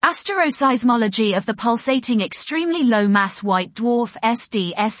Asteroseismology of the pulsating extremely low mass white dwarf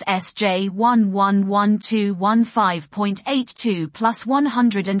SDSS J111215.82 plus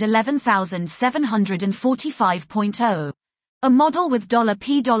 111,745.0. A model with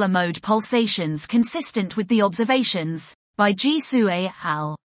 $p mode pulsations consistent with the observations, by G. Sue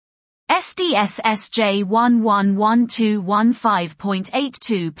al. SDSS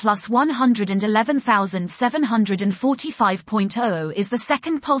J111215.82 plus 111,745.0 is the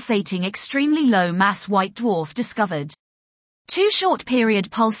second pulsating extremely low mass white dwarf discovered. Two short period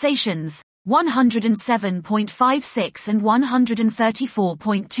pulsations, 107.56 and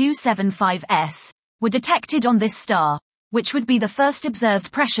 134.275 s, were detected on this star, which would be the first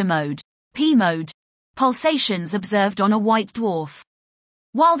observed pressure mode, P mode, pulsations observed on a white dwarf.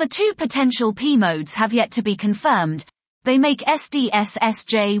 While the two potential P modes have yet to be confirmed, they make SDSS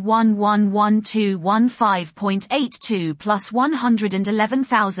J111215.82 plus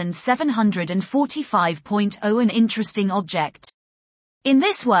 111,745.0 an interesting object. In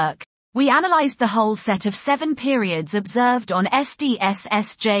this work, we analyzed the whole set of 7 periods observed on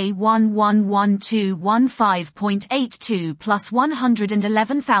SDSS J111215.82 plus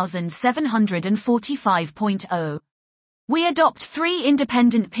 111,745.0. We adopt 3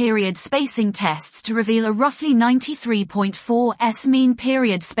 independent period spacing tests to reveal a roughly 93.4 s mean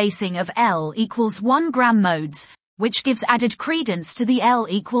period spacing of L equals 1 gram modes, which gives added credence to the L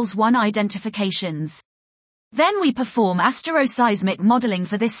equals 1 identifications. Then we perform asteroseismic modeling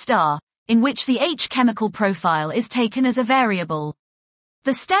for this star, in which the H chemical profile is taken as a variable.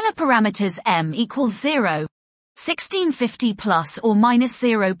 The stellar parameters M equals 0, 1650 plus or minus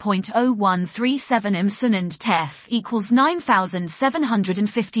 0.0137 im and TEF equals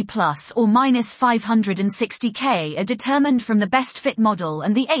 9750 plus or minus 560 K are determined from the best fit model,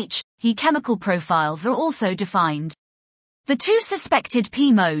 and the He chemical profiles are also defined. The two suspected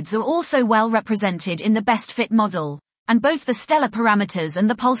P modes are also well represented in the best fit model, and both the stellar parameters and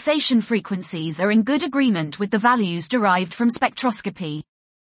the pulsation frequencies are in good agreement with the values derived from spectroscopy.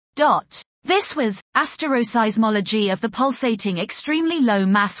 This was Asteroseismology of the pulsating extremely low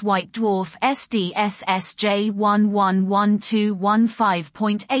mass white dwarf SDSS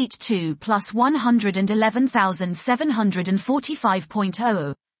J111215.82 plus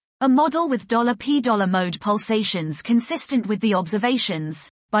 111,745.0. A model with $p mode pulsations consistent with the observations,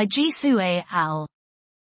 by G. Sue al.